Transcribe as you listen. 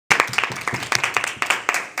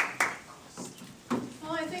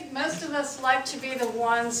Well, I think most of us like to be the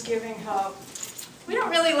ones giving help. We don't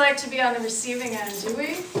really like to be on the receiving end, do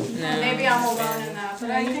we? No. Maybe I'm alone in that,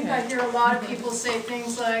 but I think I hear a lot of people say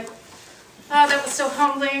things like, "Oh, that was so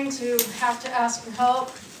humbling to have to ask for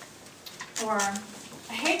help," or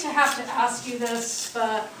 "I hate to have to ask you this,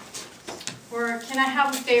 but," or "Can I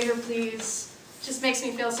have a favor, please? It just makes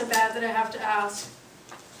me feel so bad that I have to ask."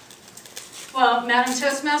 Well, Madam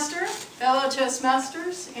Toastmaster, fellow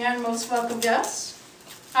Toastmasters, and most welcome guests,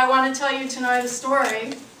 I want to tell you tonight a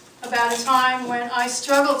story about a time when I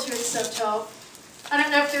struggled to accept help. I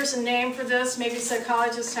don't know if there's a name for this. Maybe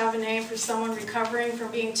psychologists have a name for someone recovering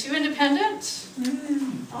from being too independent.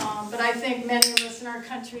 But I think many of us in our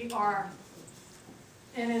country are,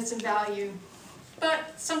 and it's a value.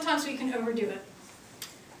 But sometimes we can overdo it.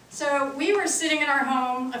 So we were sitting in our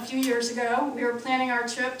home a few years ago. We were planning our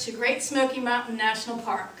trip to Great Smoky Mountain National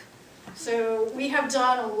Park. So we have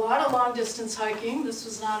done a lot of long-distance hiking. This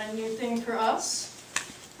was not a new thing for us.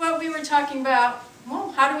 But we were talking about,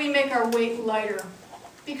 well, how do we make our weight lighter?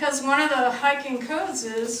 Because one of the hiking codes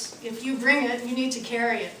is, if you bring it, you need to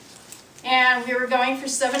carry it. And we were going for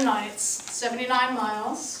 7 nights, 79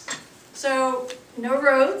 miles. So no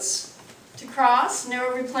roads to cross, no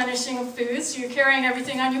replenishing of food. So you're carrying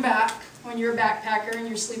everything on your back when you're a backpacker and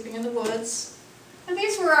you're sleeping in the woods. And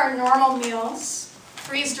these were our normal meals.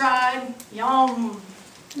 Freeze-dried, yum.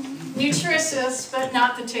 Nutritious, but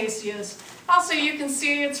not the tastiest. Also, you can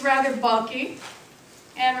see it's rather bulky.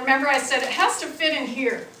 And remember I said it has to fit in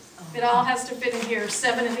here. It all has to fit in here,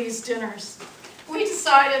 7 of these dinners. We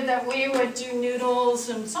decided that we would do noodles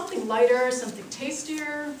and something lighter, something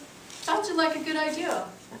tastier. Sounded like a good idea.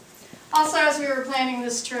 Also, as we were planning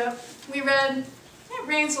this trip, we read, it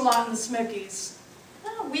rains a lot in the Smokies.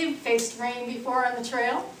 Well, we've faced rain before on the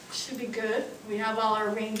trail. Should be good. We have all our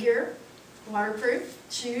rain gear, waterproof,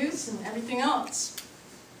 shoes, and everything else.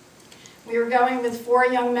 We were going with 4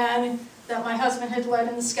 young men that my husband had led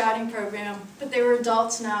in the scouting program, but they were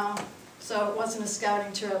adults now, so it wasn't a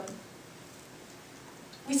scouting trip.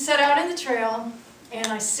 We set out in the trail, and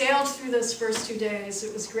I sailed through those first 2 days.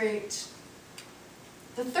 It was great.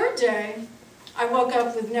 The 3rd day, I woke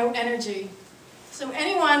up with no energy. So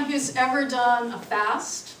anyone who's ever done a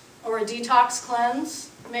fast or a detox cleanse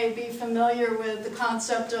may be familiar with the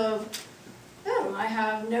concept of, oh, I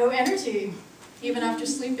have no energy, even after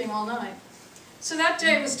sleeping all night. So that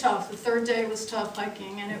day was tough. The 3rd day was tough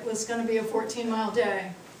hiking, and it was going to be a 14-mile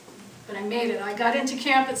day. But I made it. I got into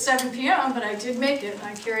camp at 7 p.m., but I did make it.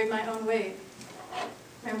 I carried my own weight.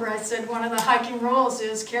 Remember I said one of the hiking rules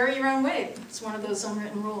is carry your own weight. It's one of those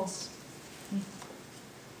unwritten rules.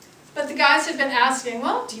 But the guys had been asking,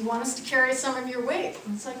 well, do you want us to carry some of your weight?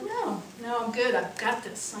 And it's like, no, I'm good. I've got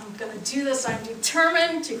this. I'm going to do this. I'm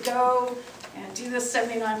determined to go and do this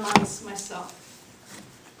 79 miles myself.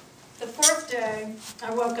 The 4th day,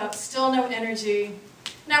 I woke up, still no energy.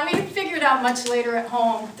 Now, we had figured out much later at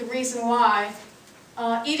home the reason why.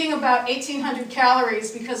 Eating about 1,800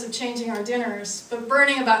 calories because of changing our dinners, but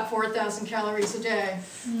burning about 4,000 calories a day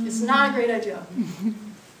is not a great idea.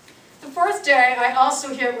 The 4th day, I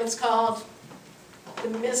also hit what's called the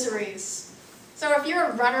miseries. So if you're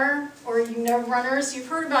a runner or you know runners, you've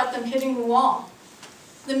heard about them hitting the wall.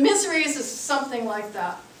 The miseries is something like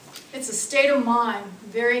that. It's a state of mind,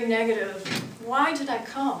 very negative. Why did I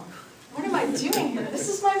come? What am I doing here? This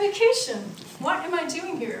is my vacation. What am I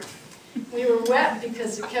doing here? We were wet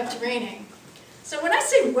because it kept raining. So when I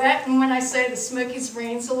say wet and when I say the Smokies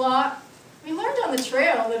rains a lot, we learned on the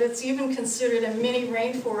trail that it's even considered a mini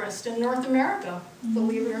rainforest in North America,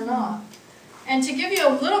 believe it or not. And to give you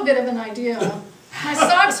a little bit of an idea, my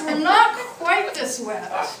socks were not quite this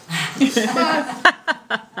wet, but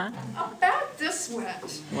about this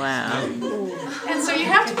wet. Wow. And so you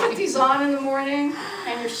have to put these on in the morning,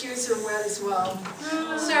 and your shoes are wet as well.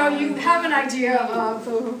 So you have an idea of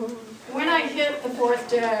when I hit the 4th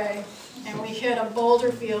day, and we hit a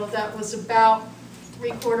boulder field that was about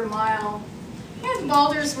 3/4 mile. And the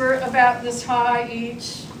boulders were about this high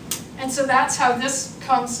each. And so that's how this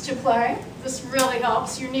comes to play. This really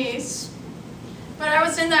helps your knees. But I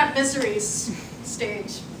was in that miseries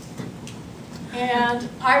stage. And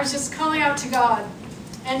I was just calling out to God,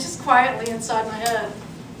 and just quietly inside my head,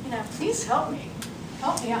 please help me.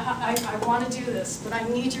 Help me. I want to do this, but I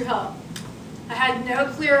need your help. I had no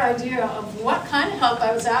clear idea of what kind of help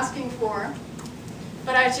I was asking for,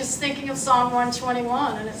 but I was just thinking of Psalm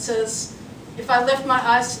 121, and it says, if I lift my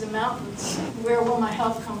eyes to the mountains, where will my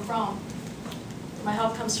help come from? My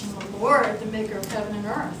help comes from the Lord, the maker of heaven and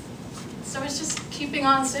earth. So I was just keeping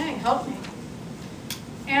on saying, help me.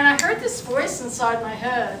 And I heard this voice inside my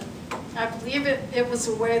head I believe it was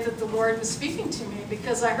a way that the Lord was speaking to me,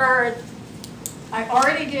 because I heard, I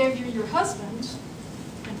already gave you your husband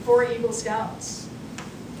and 4 Eagle Scouts.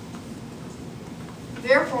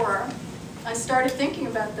 Therefore, I started thinking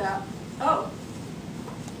about that. Oh,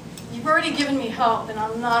 you've already given me help, and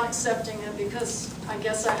I'm not accepting it because I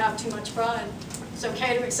guess I have too much pride. It's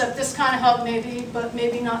okay to accept this kind of help maybe, but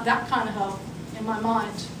maybe not that kind of help in my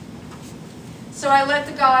mind. So I let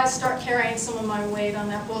the guys start carrying some of my weight on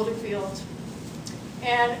that boulder field.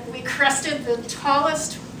 And we crested the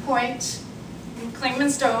tallest point in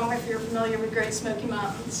Clingman's Dome, if you're familiar with Great Smoky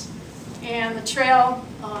Mountains. And the trail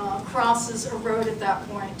crosses a road at that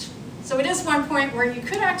point. So it is one point where you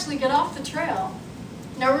could actually get off the trail.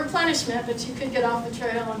 No replenishment, but you could get off the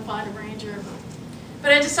trail and find a ranger.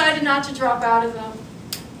 But I decided not to drop out of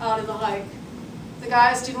the hike. The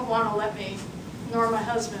guys didn't want to let me, nor my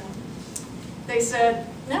husband. They said,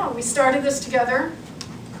 no, we started this together,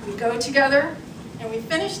 we go together, and we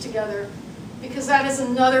finish together, because that is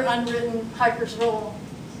another unwritten hiker's rule.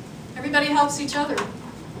 Everybody helps each other,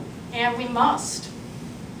 and we must.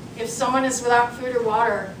 If someone is without food or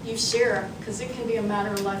water, you share, because it can be a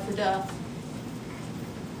matter of life or death.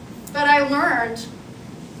 But I learned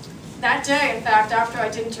that day, in fact, after I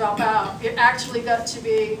didn't drop out, it actually got to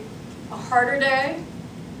be a harder day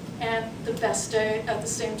and the best day at the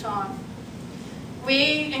same time.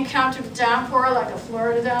 We encountered a downpour, like a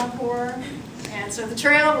Florida downpour, and so the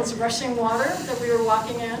trail was rushing water that we were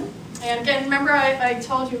walking in. And again, remember I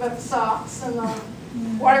told you about the socks and the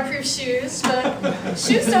waterproof shoes, but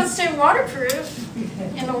shoes don't stay waterproof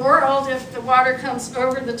in the world if the water comes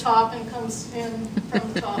over the top and comes in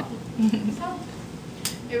from the top. So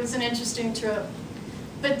it was an interesting trip.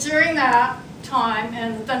 But during that time,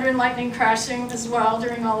 and the thunder and lightning crashing as well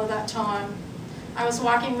during all of that time, I was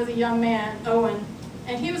walking with a young man, Owen,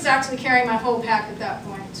 and he was actually carrying my whole pack at that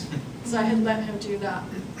point, because I had let him do that.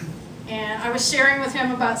 And I was sharing with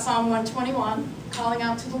him about Psalm 121, calling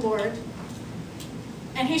out to the Lord.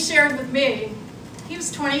 And he shared with me, he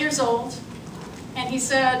was 20 years old, and he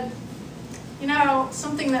said, you know,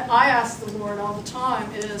 something that I ask the Lord all the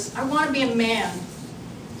time is, I want to be a man.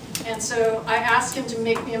 And so I ask him to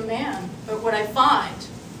make me a man. But what I find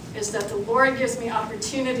is that the Lord gives me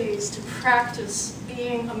opportunities to practice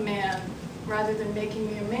being a man rather than making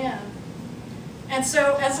me a man. And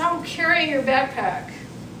so as I'm carrying your backpack,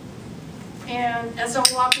 and as I'm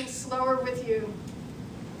walking slower with you,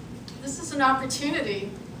 this is an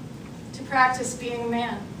opportunity to practice being a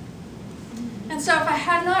man. And so if I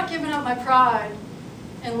had not given up my pride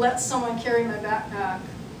and let someone carry my backpack,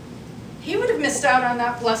 he would have missed out on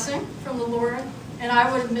that blessing from the Lord, and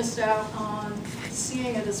I would have missed out on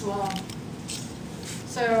seeing it as well.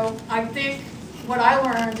 So I think what I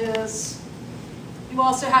learned is you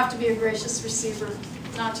also have to be a gracious receiver,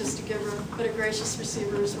 not just a giver, but a gracious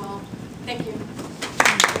receiver as well. Thank you.